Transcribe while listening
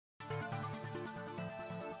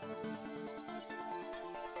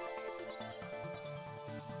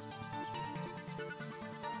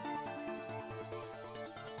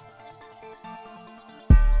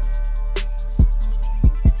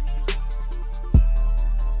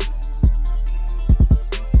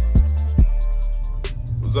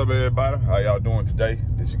What's up, everybody? How y'all doing today?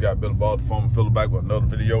 This you got PIEBALD, the former filler, back with another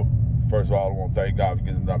video. First of all, I want to thank God for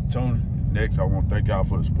giving the opportunity. Next, I want to thank y'all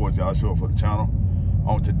for the support y'all show for the channel.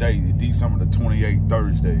 On today, December the 28th,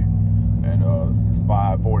 Thursday, and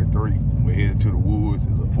 5:43, we're headed to the woods.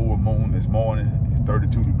 It's a full moon this morning. It's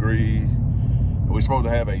 32 degrees. And we're supposed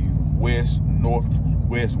to have a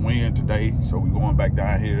northwest wind today, so we're going back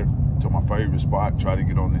down here to my favorite spot, try to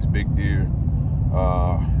get on this big deer.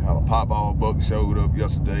 Had a piebald buck showed up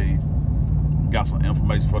yesterday. Got some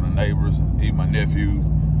information for the neighbors, even my nephews.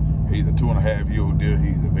 He's a 2.5-year-old deer.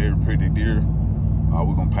 He's a very pretty deer.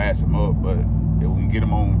 We're gonna pass him up, but if we can get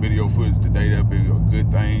him on video footage today, that'd be a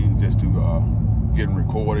good thing, just to get him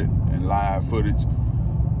recorded and live footage.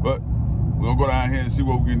 But we're gonna go down here and see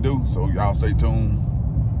what we can do. So y'all stay tuned,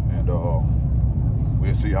 and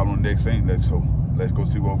we'll see y'all on the next scene. So let's go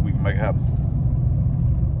see what we can make happen.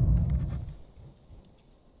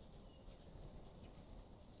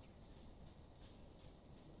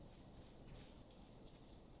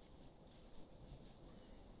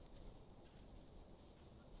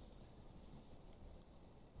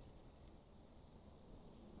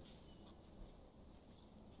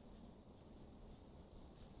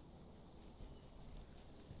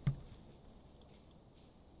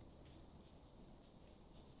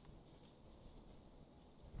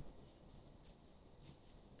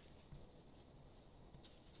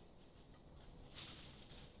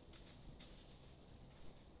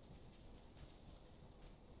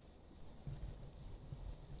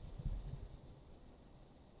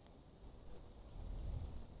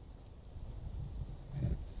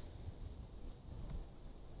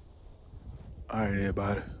 All right,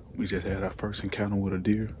 everybody, we just had our first encounter with a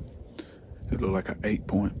deer. It looked like an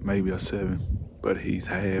 8-point, maybe a 7, but he's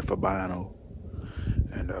half albino.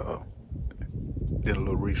 And did a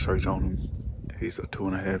little research on him. He's a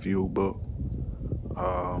 2.5-year-old buck.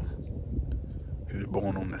 He was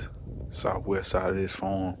born on the southwest side of this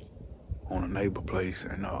farm on a neighbor place,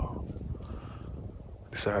 and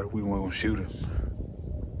decided we weren't gonna shoot him.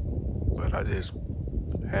 But I just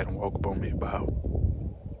had him walk up on me about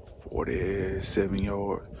 47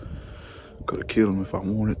 yards. Could have killed him if I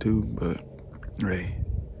wanted to, but hey,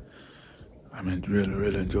 I'm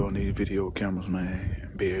really enjoying these video cameras, man,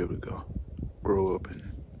 and be able to grow up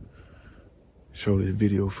and show this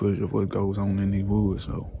video footage of what goes on in these woods.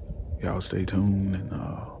 So y'all stay tuned, and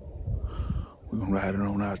we're gonna ride it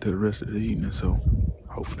on out to the rest of the evening. So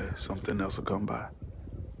hopefully something else will come by.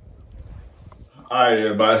 All right,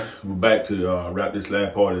 everybody, we're back to wrap this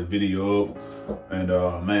last part of the video up. And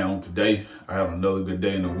man, on today, I have another good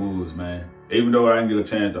day in the woods, man. Even though I didn't get a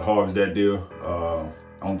chance to harvest that deer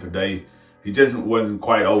on today, he just wasn't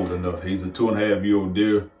quite old enough. He's a 2.5-year-old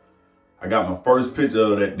deer. I got my first picture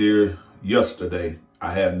of that deer yesterday.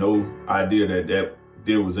 I had no idea that that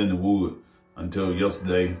deer was in the woods until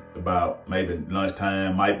yesterday, about maybe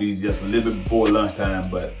lunchtime, might be just a little bit before lunchtime,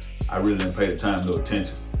 but I really didn't pay the time no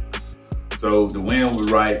attention. So the wind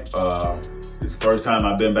was right. It's the first time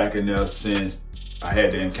I've been back in there since I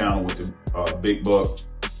had the encounter with the big buck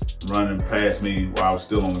running past me while I was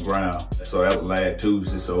still on the ground. So that was last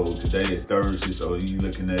Tuesday. So today is Thursday. So you're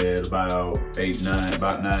looking at about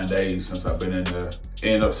 9 days since I've been in there.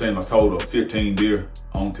 Ended up seeing a total of 15 deer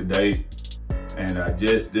on today. And I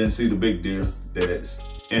just didn't see the big deer that's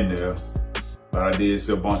in there. But I did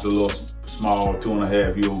see a bunch of little small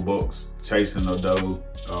 2.5-year-old bucks chasing a doe.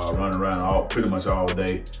 Running around pretty much all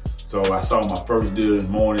day. So I saw my first deer this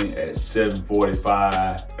morning at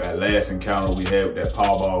 7:45. That last encounter we had with that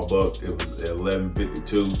piebald buck, it was at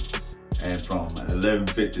 11:52. And from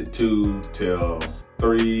 11:52 till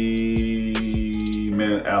 3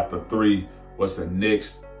 minutes after 3 was the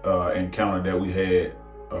next encounter that we had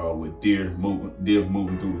with deer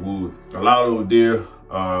moving through the woods. A lot of those deer,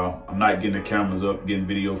 I'm not getting the cameras up, getting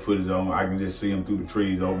video footage on. I can just see them through the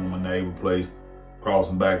trees over my neighbor place,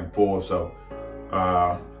 crossing back and forth. So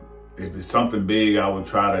if it's something big, I would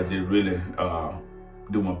try to just really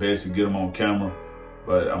do my best to get them on camera,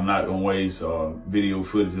 but I'm not gonna waste video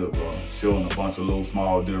footage of showing a bunch of little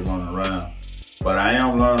small deer running around. But I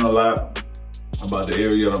am learning a lot about the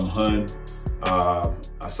area that I'm hunting. I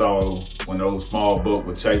saw when those small bucks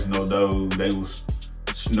were chasing those does, they was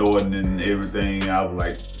snorting and everything. I was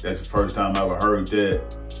like, that's the first time I ever heard that.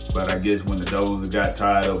 But I guess when the does got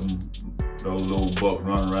tired of them, those little bucks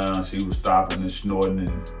running around, she was stopping and snorting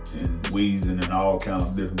and wheezing and all kinds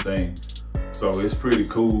of different things. So it's pretty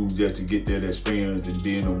cool just to get that experience and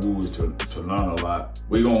be in the woods to learn a lot.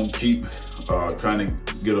 We're gonna keep trying to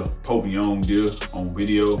get a Papillon deer on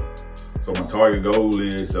video. So my target goal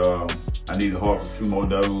is I need to harvest a few more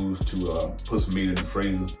does to put some meat in the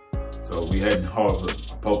freezer. So we hadn't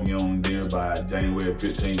harvested a Papillon deer by January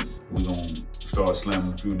 15th. We're gonna start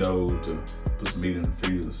slamming a few does to put some meat in the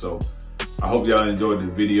freezer. So I hope y'all enjoyed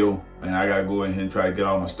this video, and I gotta go ahead and try to get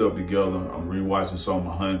all my stuff together. I'm rewatching some of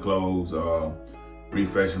my hunt clothes,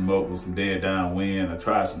 refreshing them up with some Dead Downwind. I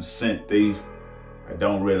tried some Scent Thief. I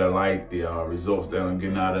don't really like the results that I'm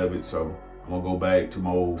getting out of it, so I'm gonna go back to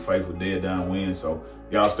my old faithful Dead Downwind. So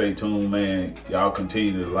y'all stay tuned, man. Y'all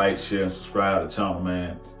continue to like, share, and subscribe to the channel,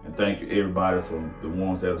 man. And thank you everybody for the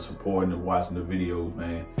ones that are supporting and watching the videos,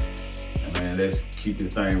 man. And man, let's keep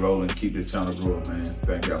this thing rolling, keep this channel growing, man.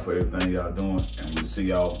 Thank y'all for everything y'all doing, and we'll see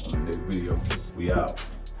y'all on the next video. We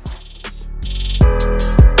out.